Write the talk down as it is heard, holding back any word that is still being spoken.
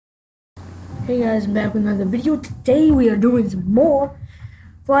Hey guys, I'm back with another video. Today we are doing some more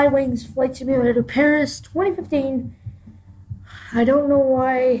Flywings Flight Simulator Paris 2015. I don't know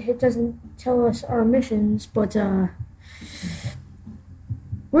why it doesn't tell us our missions, but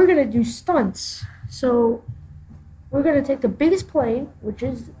we're gonna do stunts. So we're gonna take the biggest plane, which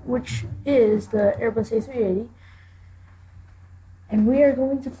is the Airbus A380, and we are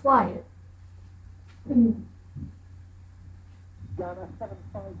going to fly it.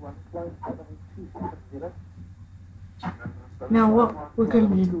 Now what we're going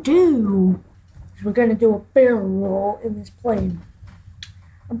to do is we're going to do a barrel roll in this plane.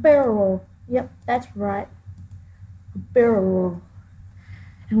 A barrel roll. Yep, that's right. A barrel roll.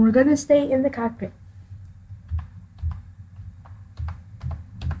 And we're going to stay in the cockpit.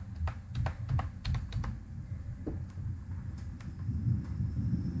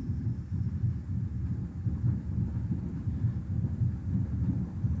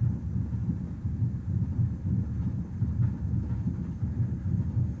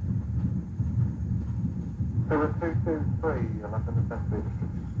 There were 223, London Assembly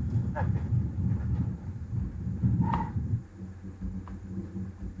District. Active.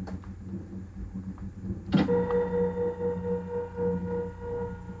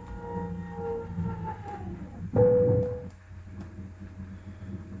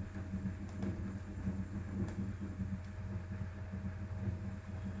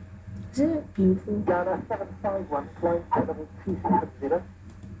 Isn't it beautiful? Ghana 751, flight level 270.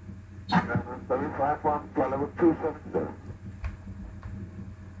 Ghana 751, flight level 270.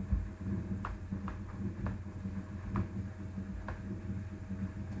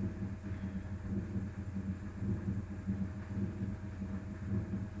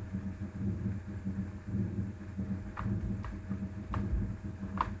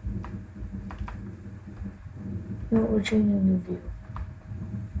 No, we're changing the view.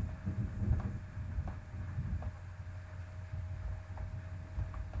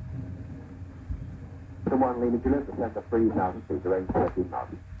 The one Lima Juliet, Atlanta 3,000 feet, range 13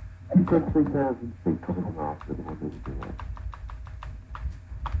 knots. 23,000 feet, coming on after the one Lima Juliet.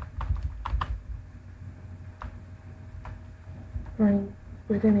 Right,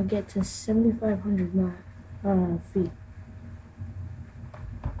 we're gonna get to 7,500 feet.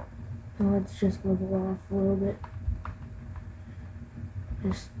 Now let's just level off a little bit.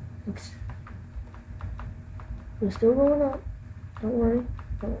 We're still going up. Don't worry.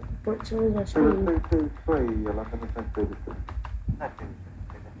 But so is our speed. There were 223, London Assembly District. Active.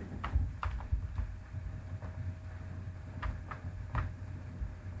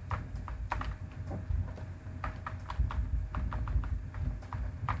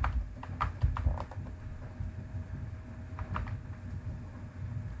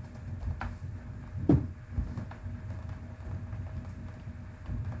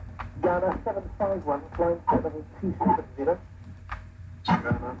 Ghana 751, flight level 270.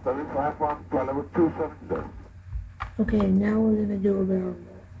 Ghana 751, flight level 270. Okay, now we're gonna do a barrel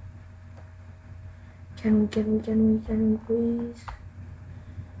roll. Can we please?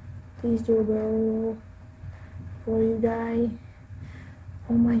 Please do a barrel roll before you die.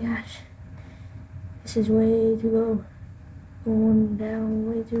 Oh my gosh. This is way too low. Going down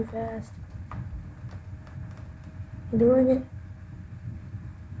way too fast. We're doing it.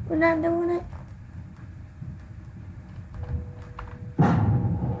 We're not doing it.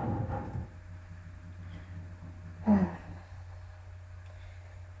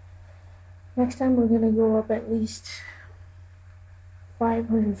 Next time we're gonna go up at least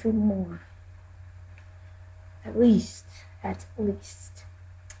 500 feet more. At least. At least.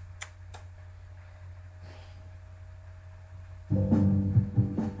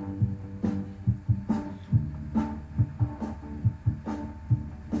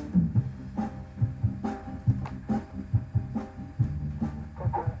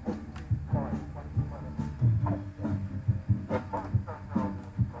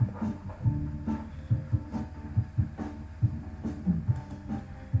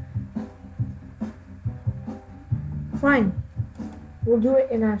 Fine. We'll do it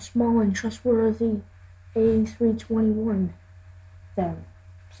in our small and trustworthy A321 then.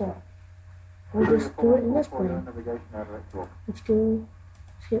 So, we'll just do it in this plane. Let's go.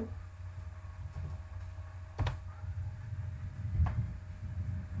 Skip.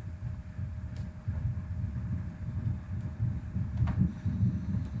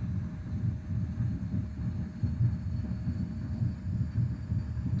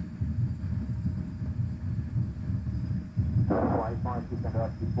 Wi-Fi, you can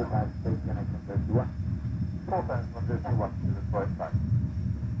actually book out space connection 31. 4,131 to the right side.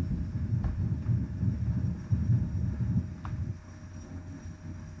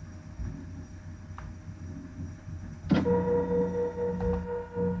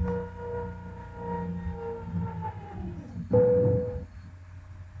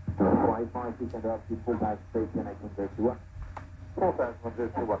 County Centre up to 4,831.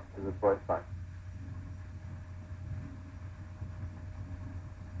 4,131 to the first time.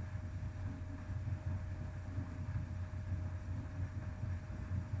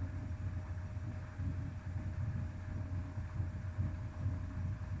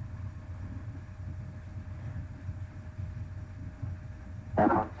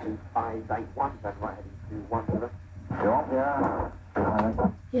 And on to 581, then right heading to 17.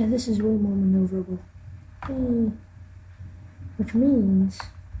 Yeah, this is way more maneuverable. Which means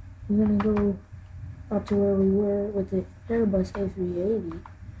we're gonna go up to where we were with the Airbus A380.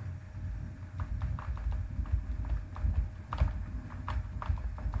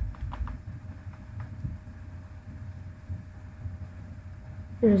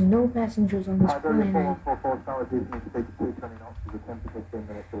 There's no passengers on this plane.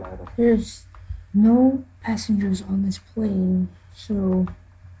 There's no passengers on this plane, so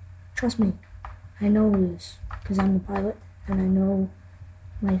trust me, I know this because I'm the pilot and I know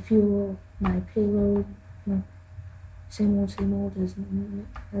my fuel, my payload, you know, same old as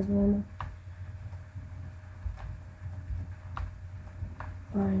normal.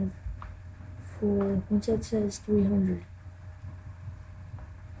 5, 4, once that says 300.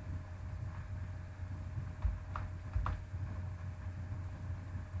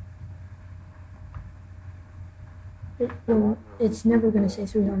 Well, it's never going to say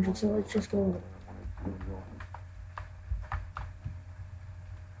 300, so let's just go.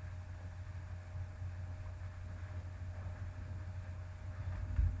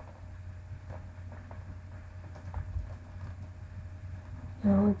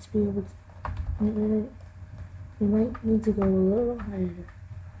 Now let's be able to, we might need to go a little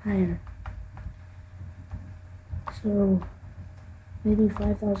higher. So maybe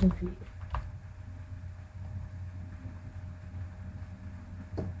 5,000 feet.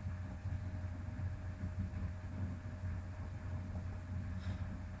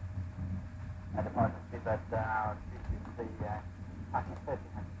 At the point of speed that the Package 30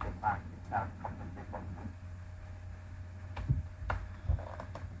 has to take back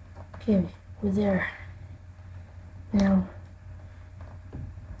Okay, we're there. Now,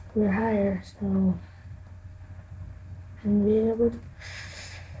 we're higher, so and be able to,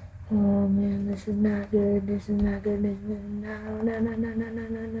 oh man, this is not good, no.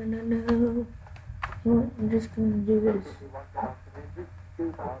 You know what, I'm just gonna do this.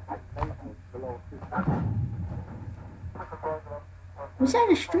 Was that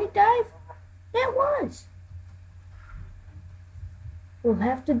a straight dive? That was. We'll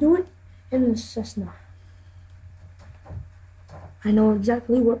have to do it in the Cessna. I know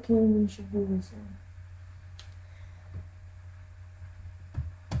exactly what plane we should do this in.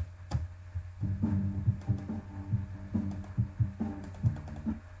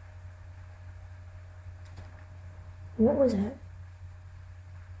 What was that?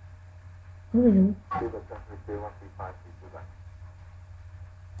 What are we doing?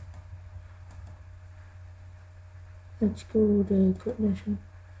 Let's go to quick mission.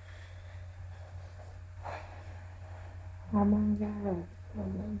 Oh my god. Oh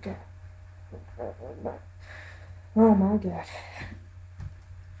my god. Oh my god.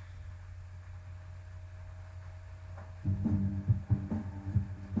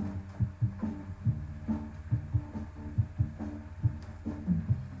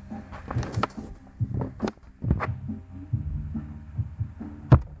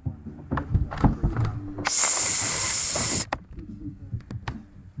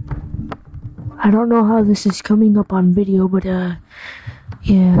 I don't know how this is coming up on video, but yeah.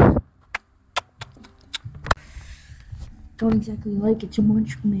 Don't exactly like it too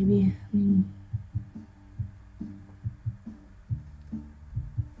much, maybe. I mean,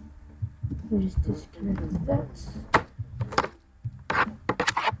 we just disconnect that.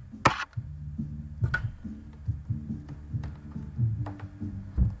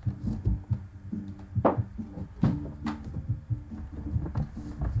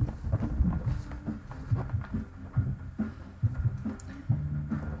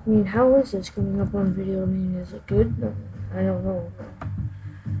 I mean, how is this coming up on video? I mean, is it good? I don't know.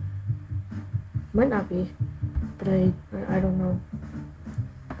 Might not be, but I don't know.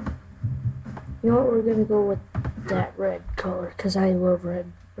 You know what? We're gonna go with that red color because I love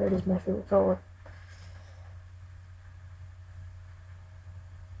red. Red is my favorite color.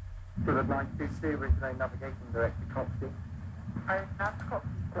 To the 950 originate navigation director Coxie. Nav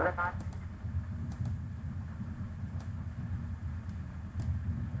Coxie to the 950.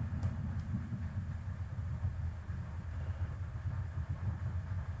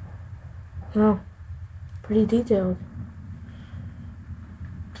 Wow, pretty detailed.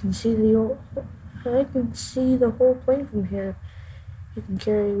 can see I can see the whole plane from here. You can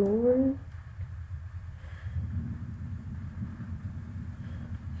carry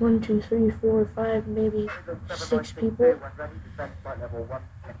one, two, three, four, five, maybe 6 people.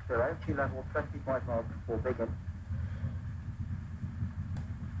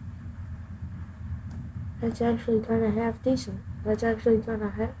 That's actually kind of half decent. That's actually kind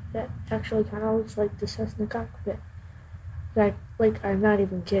of that actually kind of looks like the Cessna cockpit. Like I'm not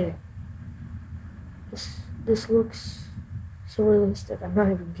even kidding. This looks so realistic. I'm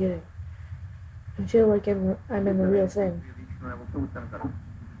not even kidding. I feel like I'm in the real thing.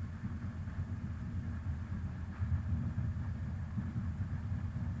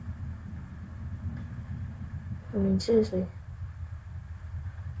 I mean, seriously.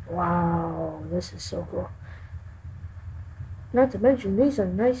 Wow, this is so cool. Not to mention, these are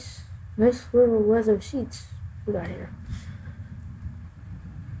nice little leather seats we got here.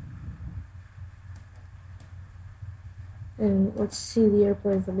 And let's see the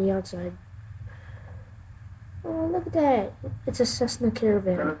airplane from the outside. Oh, look at that. It's a Cessna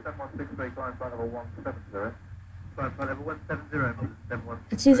Caravan.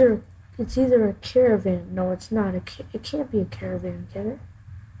 It's either a Caravan. No, it's not. It can't be a Caravan, can it?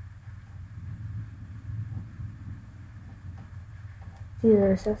 It's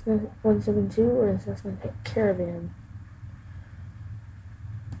either a Cessna 172 or a Cessna Caravan.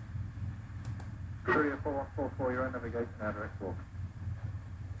 34144, your own navigation now, direct walk.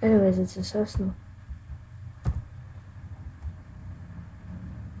 Anyways, it's a Cessna.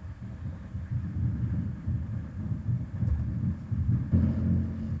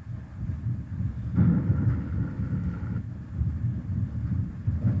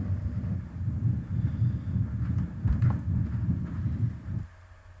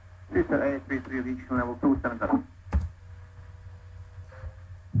 Reaching level 270.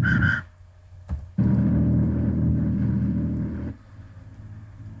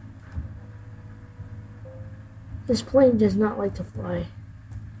 This plane does not like to fly.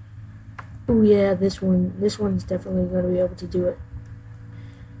 Oh yeah, this one's definitely going to be able to do it.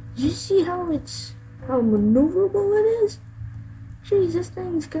 Did you see how maneuverable it is? Jeez, this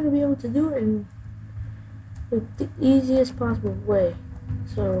thing's going to be able to do it in like the easiest possible way.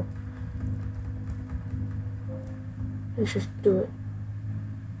 So let's just do it.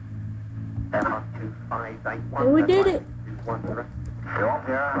 And we did it!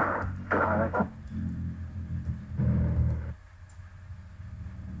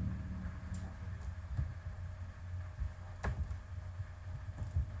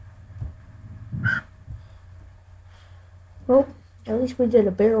 Well, at least we did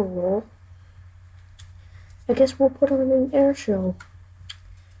a barrel roll. I guess we'll put on an air show.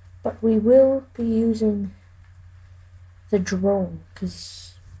 But we will be using the drone,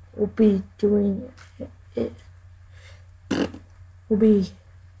 because we'll be doing it. We'll be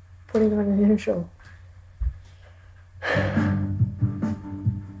putting on an air show.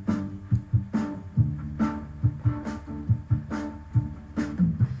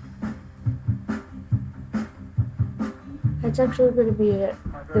 That's actually going to be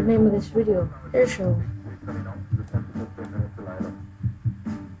the name of this video, air show.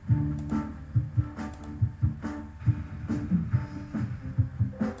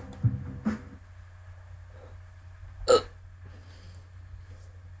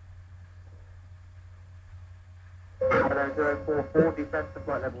 Hello, 044, descend to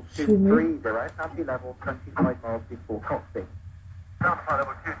flight level 230, happy level 25 miles before Coxby. Down to flight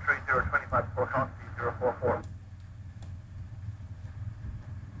level 230, 25 before Coxby, 044.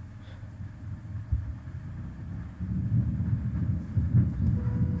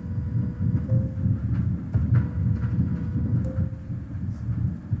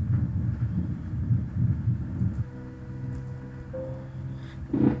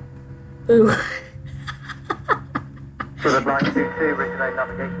 Ooh. So the line 22, originate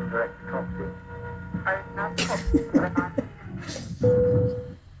navigation direct to Coxby.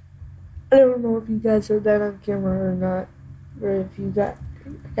 I don't know if you guys heard that on camera or not, or if you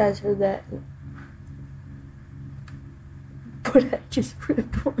guys heard that, but I just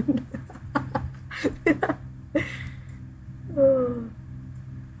ripped one. Oh.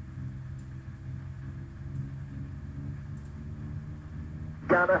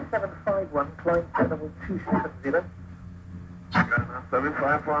 Ghana 751, climb to level 270. Ghana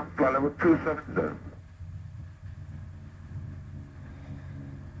 751, flight level 270.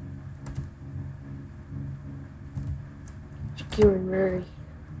 Secure and ready.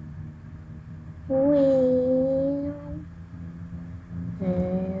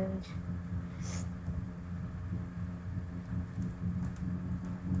 And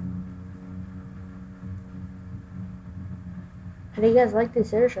How do you guys like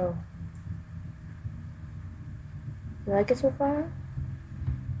this air show? You like it so far?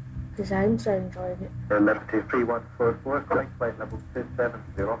 Because I'm starting to like it. Level 23144, correct flight level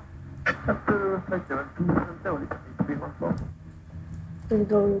 270. After flight 270, 314. Gonna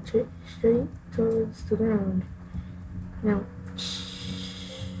go straight towards the ground. Now,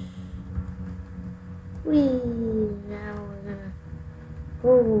 now we're gonna.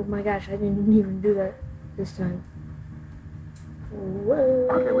 Oh my gosh! I didn't even do that this time. Whoa!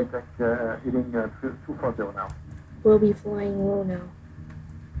 Okay, we check heading 240 now. We'll be flying low now.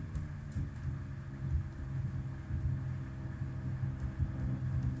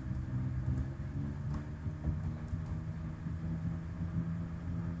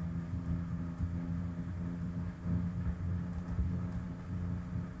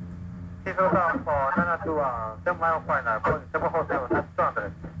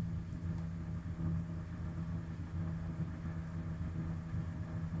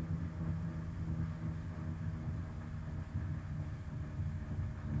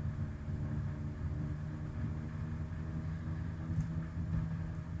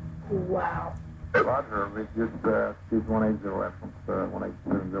 Wow. Roger, reduce speed 180 from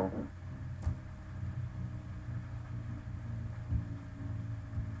 1870.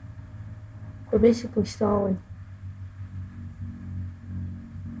 We're basically stalling.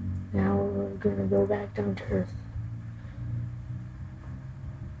 Now we're gonna go back down to Earth.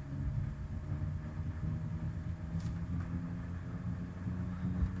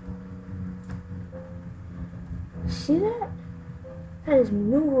 See that? That is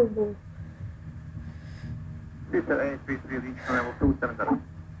maneuverable. Peter 833 reach level 270.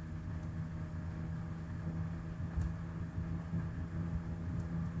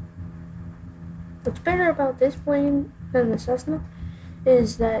 What's better about this plane than the Cessna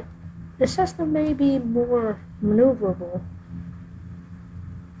is that the Cessna may be more maneuverable,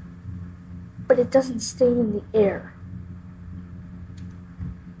 but it doesn't stay in the air.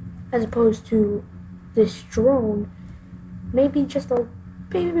 As opposed to this drone, maybe just a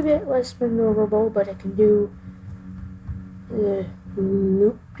baby bit less maneuverable, but it can do the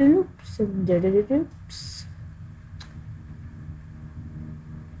loop-de-loops and da-da-da-doops.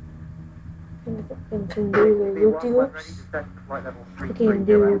 And can do the loop-de-loops. It can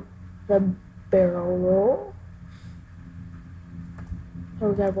do the barrel roll.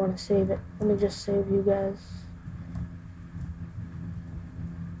 Oh god, I want to save it. Let me just save you guys.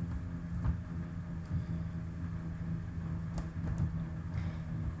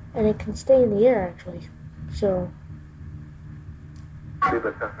 And it can stay in the air actually. So,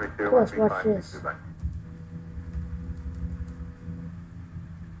 plus watch this.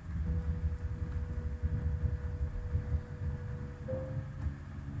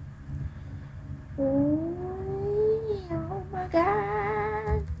 Oh my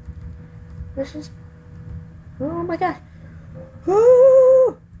god. This is, oh my god.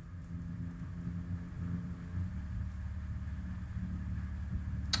 Woo!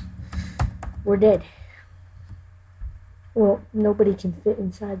 We're dead. Well, nobody can fit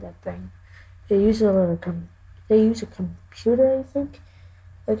inside that thing. They use a computer, I think,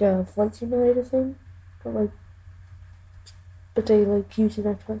 like a flight simulator thing, but they use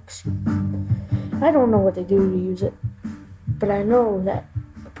an Xbox. I don't know what they do to use it, but I know that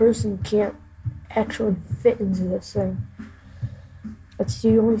a person can't actually fit into this thing. That's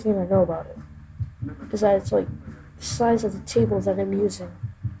the only thing I know about it. Besides, the size of the table that I'm using.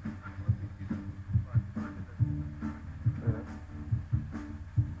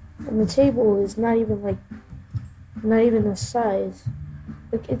 And the table is not even the size.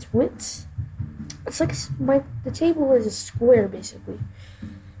 Its width. It's the table is a square basically.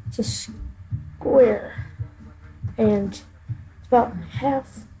 It's a square, and it's about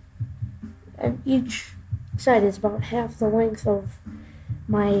half, and each side is about half the length of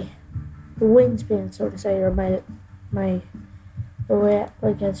my wingspan, so to say, or the way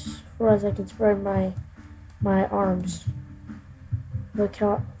as far as I can spread my arms. Look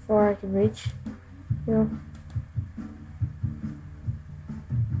how far I can reach, you know.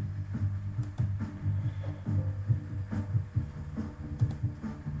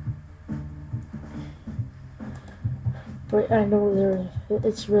 But I know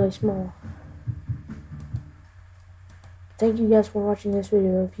it's really small. Thank you guys for watching this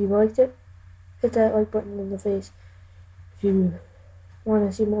video. If you liked it, hit that like button in the face. If you want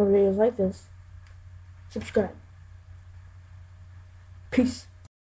to see more videos like this, subscribe. Peace.